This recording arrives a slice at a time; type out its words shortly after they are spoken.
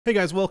Hey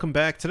guys, welcome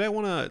back. Today I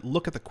want to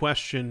look at the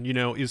question,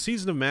 is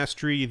Season of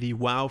Mastery the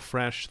WoW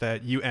fresh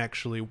that you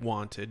actually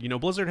wanted?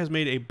 Blizzard has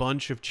made a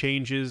bunch of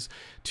changes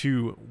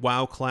to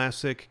WoW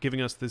Classic,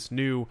 giving us this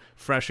new,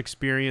 fresh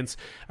experience.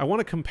 I want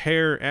to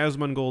compare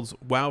Asmongold's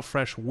WoW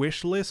Fresh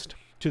wish list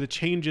to the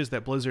changes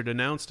that Blizzard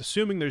announced.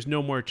 Assuming there's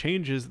no more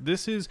changes,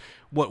 this is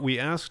what we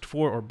asked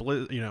for, or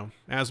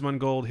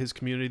Asmongold, his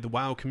community, the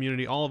WoW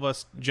community, all of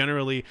us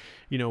generally,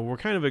 we're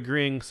kind of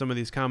agreeing some of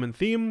these common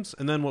themes,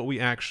 and then what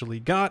we actually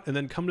got, and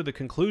then come to the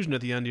conclusion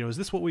at the end, is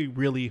this what we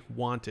really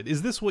wanted?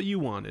 Is this what you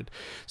wanted?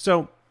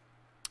 So,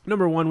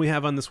 number one we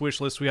have on this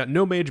wish list, we got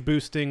no mage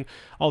boosting,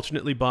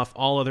 alternately buff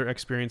all other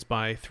experience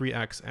by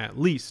 3x at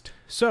least.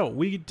 So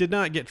we did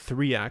not get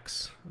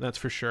 3x, that's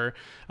for sure.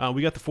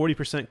 We got the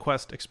 40%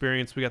 quest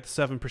experience, we got the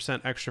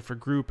 7% extra for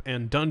group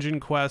and dungeon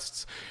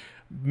quests.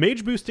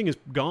 Mage boosting is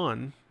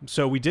gone,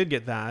 so we did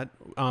get that.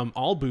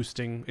 All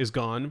boosting is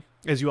gone.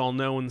 As you all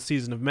know, in the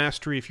Season of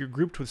Mastery, if you're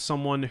grouped with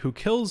someone who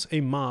kills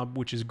a mob,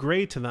 which is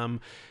gray to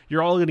them,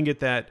 you're all going to get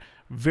that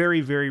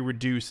very, very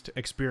reduced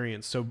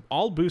experience. So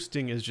all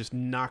boosting is just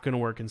not going to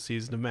work in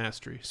Season of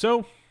Mastery.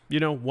 So,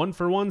 one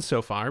for one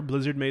so far.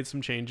 Blizzard made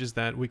some changes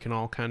that we can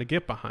all kind of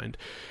get behind.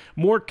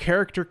 More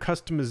character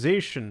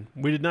customization.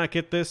 We did not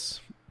get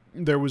this.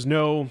 There was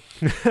no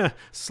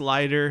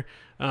slider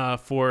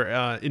for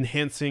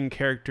enhancing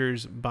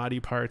characters' body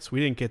parts.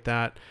 We didn't get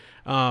that.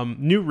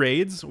 New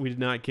raids we did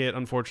not get,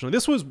 unfortunately.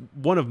 This was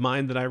one of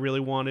mine that I really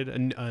wanted,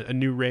 a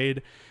new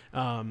raid.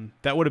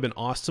 That would have been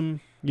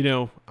awesome.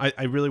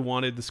 I really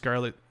wanted the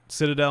Scarlet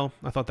Citadel.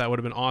 I thought that would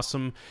have been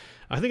awesome.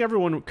 I think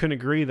everyone can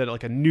agree that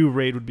like a new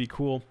raid would be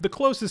cool. The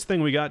closest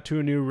thing we got to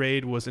a new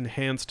raid was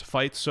enhanced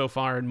fights so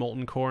far in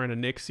Molten Core and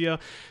Onyxia.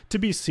 To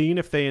be seen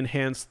if they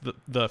enhance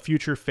the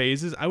future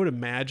phases. I would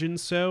imagine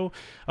so.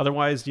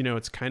 Otherwise,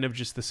 it's kind of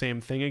just the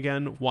same thing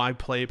again. Why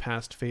play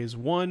past phase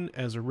 1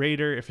 as a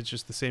raider if it's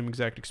just the same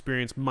exact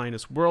experience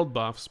minus world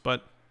buffs?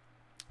 But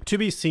to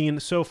be seen.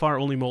 So far,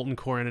 only Molten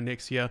Core and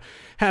Onyxia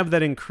have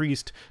that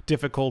increased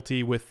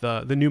difficulty with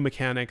the new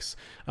mechanics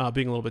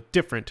being a little bit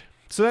different.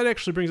 So that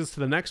actually brings us to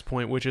the next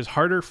point, which is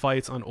harder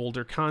fights on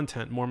older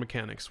content, more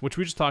mechanics, which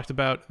we just talked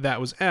about. That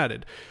was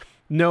added.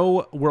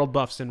 No world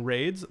buffs in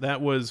raids.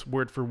 That was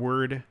word for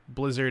word.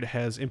 Blizzard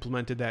has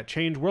implemented that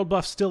change. World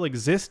buffs still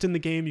exist in the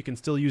game. You can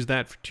still use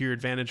that to your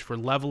advantage for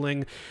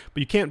leveling,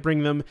 but you can't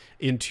bring them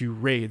into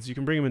raids. You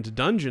can bring them into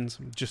dungeons,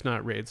 just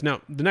not raids.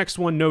 Now, the next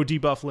one, no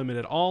debuff limit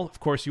at all.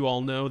 Of course, you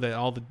all know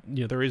that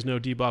there is no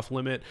debuff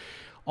limit.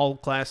 All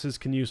classes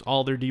can use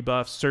all their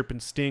debuffs,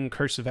 Serpent Sting,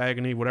 Curse of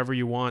Agony, whatever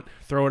you want.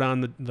 Throw it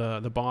on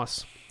the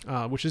boss,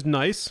 which is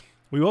nice.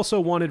 We also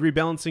wanted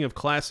rebalancing of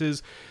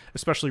classes,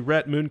 especially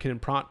Ret, Moonkin,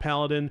 and Prot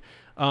Paladin.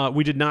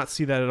 We did not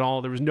see that at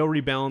all. There was no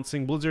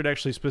rebalancing. Blizzard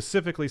actually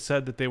specifically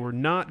said that they were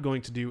not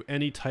going to do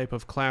any type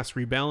of class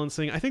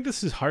rebalancing. I think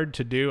this is hard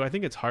to do. I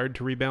think it's hard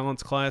to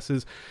rebalance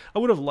classes. I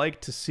would have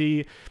liked to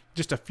see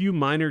just a few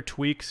minor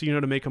tweaks,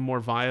 to make them more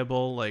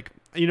viable. Like,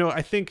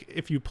 I think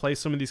if you play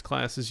some of these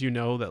classes,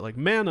 that like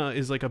mana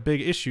is like a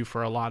big issue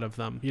for a lot of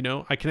them.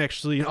 I can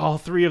actually, all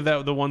three of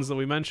the ones that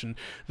we mentioned,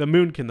 the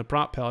Moonkin, the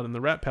Prot Paladin, the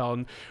Ret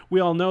Paladin, we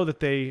all know that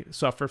they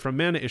suffer from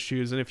mana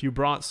issues. And if you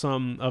brought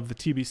some of the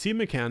TBC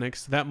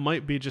mechanics, that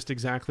might be just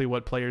exactly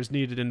what players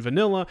needed in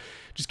vanilla.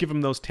 Just give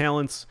them those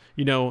talents,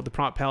 the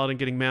Prot Paladin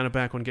getting mana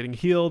back when getting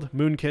healed,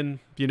 Moonkin,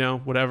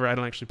 whatever. I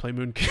don't actually play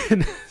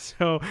Moonkin,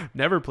 so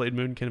never played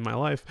Moonkin in my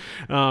life.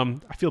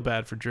 I feel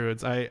bad for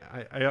druids.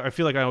 I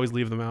feel like I always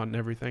leave them out and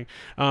everything.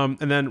 And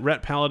then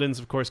Ret Paladins,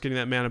 of course, getting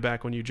that mana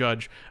back when you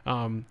judge.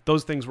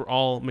 Those things were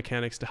all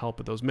mechanics to help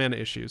with those mana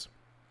issues.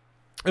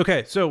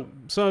 Okay, so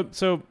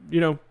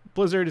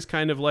Blizzard is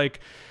kind of like,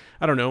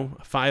 I don't know,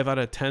 5 out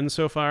of 10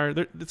 so far.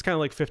 It's kind of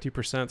like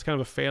 50%. It's kind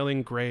of a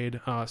failing grade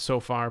so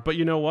far. But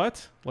you know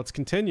what? Let's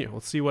continue.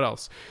 Let's see what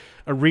else.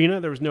 Arena,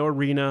 there was no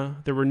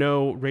arena. There were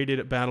no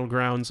rated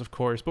battlegrounds, of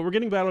course. But we're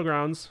getting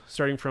battlegrounds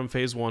starting from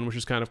phase 1, which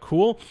is kind of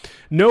cool.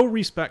 No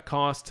respec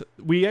cost.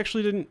 We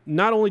actually didn't,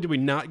 not only did we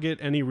not get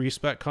any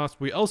respec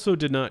cost, we also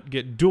did not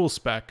get dual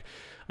spec.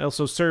 I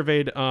also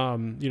surveyed,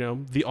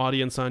 the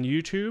audience on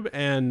YouTube,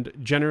 and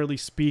generally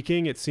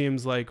speaking, it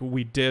seems like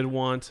we did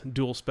want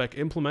dual spec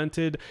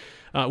implemented.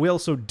 We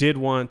also did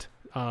want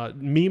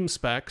meme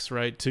specs,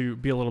 right, to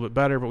be a little bit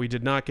better, but we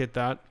did not get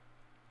that.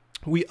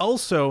 We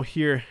also,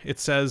 here it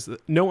says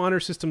no honor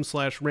system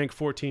 / rank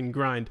 14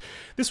 grind.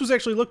 This was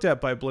actually looked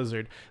at by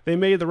Blizzard. They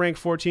made the rank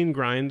 14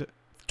 grind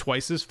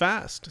twice as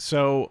fast.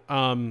 So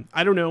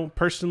I don't know,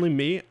 personally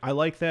me, I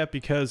like that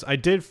because I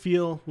did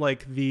feel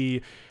like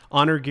the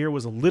honor gear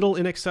was a little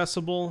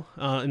inaccessible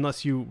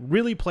unless you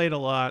really played a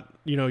lot.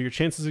 Your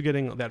chances of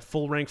getting that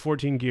full rank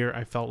 14 gear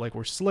I felt like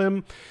were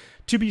slim.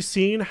 To be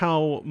seen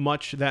how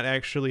much that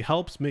actually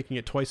helps, making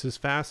it twice as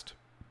fast.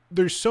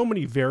 There's so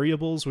many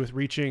variables with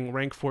reaching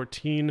rank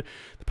 14,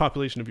 the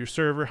population of your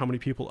server, how many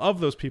people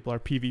of those people are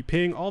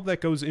PvPing, all of that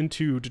goes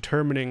into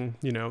determining,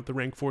 the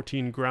rank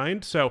 14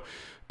 grind. So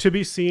to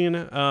be seen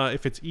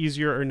if it's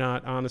easier or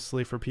not,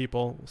 honestly, for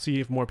people, see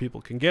if more people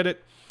can get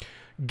it.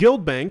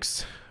 Guild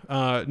banks,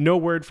 No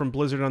word from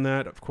Blizzard on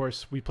that. Of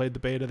course, we played the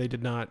beta. They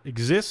did not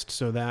exist,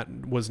 so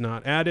that was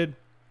not added.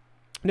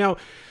 Now,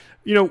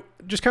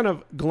 just kind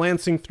of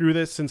glancing through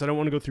this, since I don't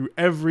want to go through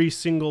every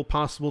single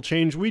possible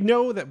change, we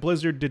know that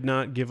Blizzard did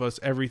not give us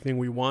everything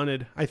we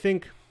wanted. I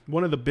think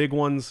one of the big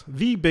ones,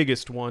 the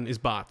biggest one, is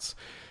bots.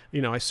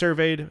 I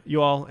surveyed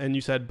you all, and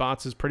you said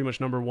bots is pretty much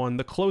number one.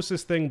 The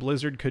closest thing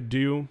Blizzard could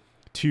do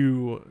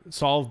to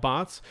solve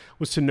bots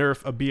was to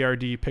nerf a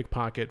BRD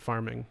pickpocket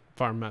farm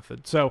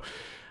method. So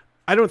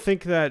I don't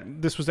think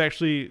that this was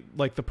actually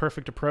like the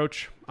perfect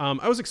approach.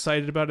 I was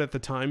excited about it at the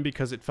time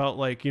because it felt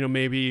like,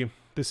 maybe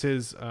this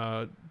is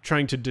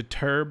trying to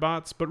deter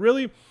bots, but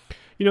really,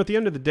 at the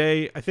end of the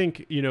day, I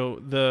think,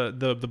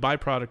 the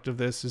byproduct of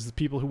this is the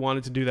people who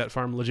wanted to do that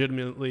farm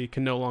legitimately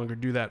can no longer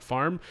do that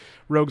farm.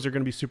 Rogues are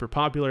going to be super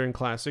popular in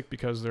Classic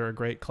because they're a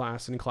great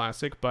class in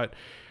Classic, but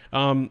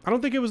I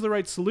don't think it was the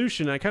right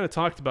solution. I kind of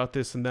talked about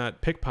this in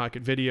that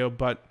pickpocket video,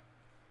 but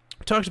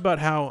I talked about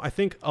how I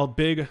think a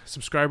big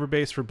subscriber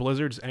base for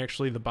Blizzard is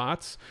actually the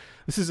bots.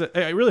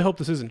 I really hope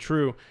this isn't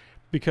true,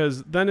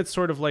 because then it's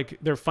sort of like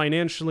they're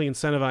financially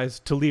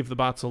incentivized to leave the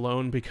bots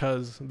alone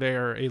because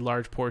they're a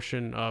large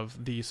portion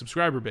of the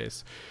subscriber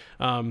base.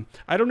 I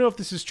don't know if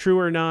this is true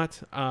or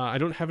not. I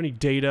don't have any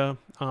data.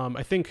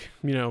 I think,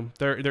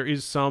 there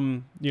is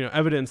some,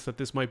 evidence that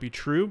this might be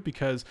true,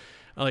 because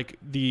like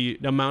the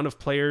amount of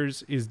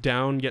players is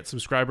down, yet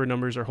subscriber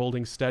numbers are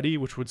holding steady,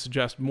 which would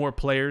suggest more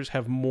players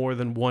have more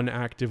than one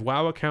active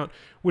WoW account,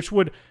 which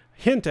would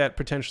hint at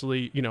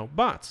potentially,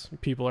 bots.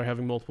 People are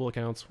having multiple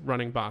accounts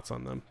running bots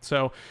on them.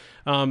 So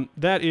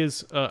that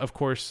is, of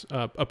course,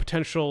 a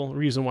potential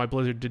reason why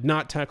Blizzard did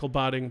not tackle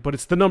botting, but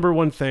it's the number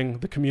one thing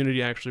the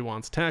community actually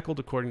wants tackled,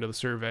 according to the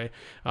survey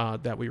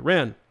that we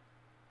ran.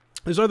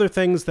 There's other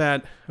things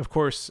that, of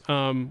course,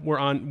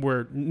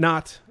 were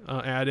not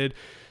added,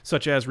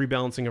 such as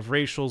rebalancing of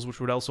racials, which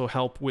would also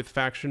help with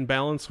faction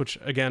balance, which,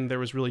 again, there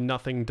was really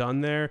nothing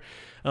done there.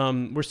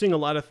 We're seeing a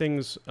lot of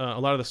things, a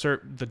lot of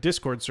the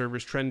Discord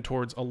servers trend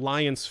towards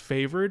alliance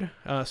favored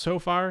so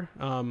far.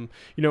 One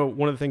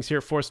of the things here,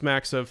 forced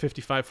max of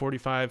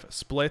 55-45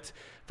 split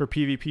for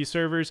PvP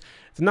servers.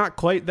 It's not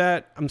quite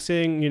that. I'm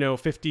seeing,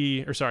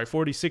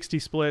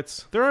 40-60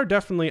 splits. There are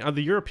definitely, on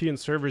the European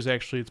servers,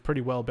 actually, it's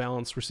pretty well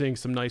balanced. We're seeing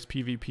some nice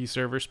PvP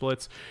server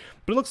splits,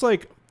 but it looks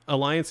like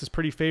Alliance is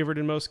pretty favored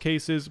in most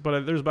cases,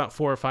 but there's about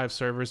 4 or 5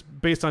 servers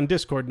based on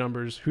Discord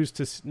numbers. Who's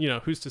to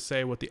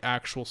say what the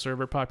actual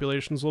server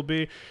populations will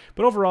be?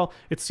 But overall,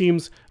 it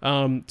seems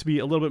to be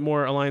a little bit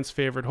more Alliance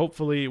favored.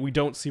 Hopefully, we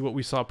don't see what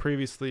we saw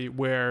previously,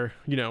 where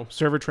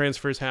server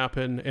transfers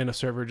happen and a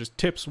server just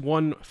tips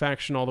one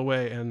faction all the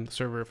way, and the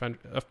server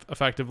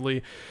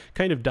effectively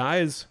kind of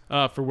dies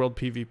for world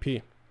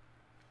PvP.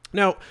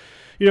 Now,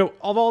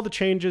 of all the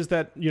changes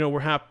that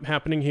were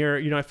happening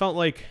here, I felt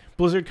like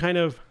Blizzard kind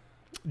of,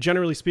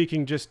 generally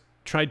speaking, just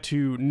tried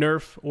to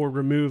nerf or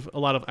remove a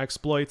lot of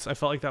exploits. I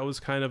felt like that was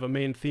kind of a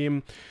main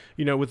theme,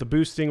 with the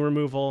boosting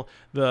removal,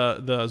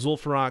 the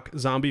Zul'Farrak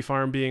zombie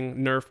farm being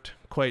nerfed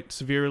quite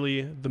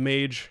severely, the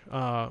mage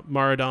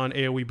Maradon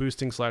AoE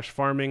boosting /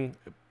 farming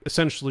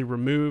essentially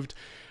removed,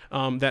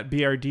 that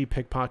BRD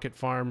pickpocket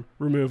farm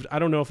removed. I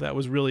don't know if that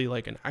was really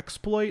like an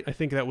exploit. I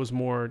think that was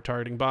more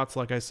targeting bots,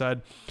 like I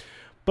said.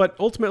 But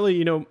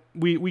ultimately,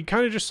 we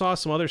kind of just saw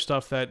some other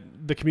stuff that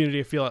the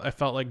community, I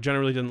felt like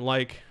generally didn't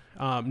like,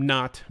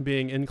 not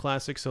being in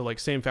Classic. So like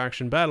same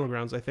faction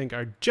battlegrounds, I think,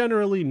 are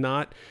generally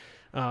not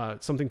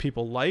something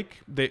people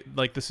like.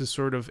 This is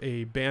sort of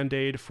a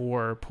band-aid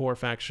for poor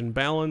faction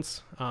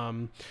balance.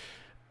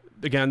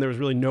 Again, there was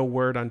really no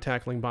word on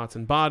tackling bots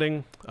and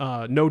botting.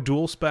 No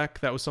dual spec.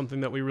 That was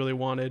something that we really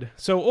wanted.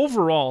 So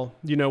overall,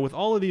 with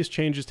all of these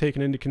changes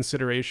taken into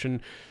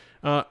consideration,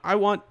 I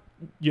want,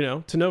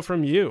 to know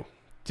from you.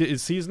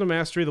 Is Season of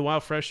Mastery the WoW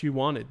Fresh you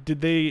wanted?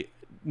 Did they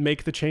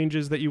make the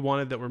changes that you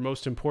wanted that were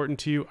most important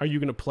to you? Are you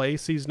going to play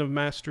Season of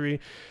Mastery?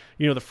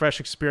 The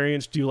fresh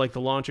experience? Do you like the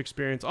launch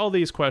experience? All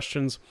these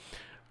questions.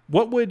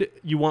 What would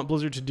you want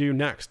Blizzard to do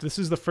next? This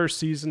is the first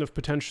season of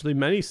potentially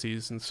many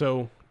seasons.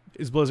 So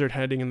is Blizzard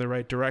heading in the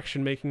right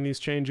direction making these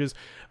changes?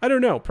 I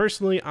don't know.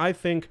 Personally, I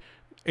think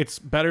it's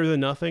better than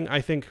nothing. I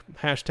think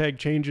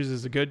 #changes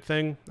is a good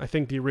thing. I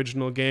think the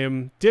original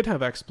game did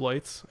have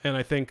exploits, and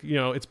I think,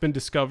 it's been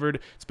discovered,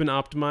 it's been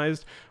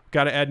optimized.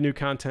 Got to add new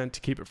content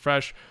to keep it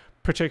fresh.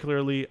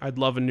 Particularly, I'd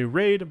love a new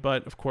raid,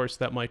 but of course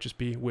that might just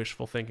be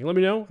wishful thinking. Let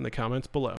me know in the comments below.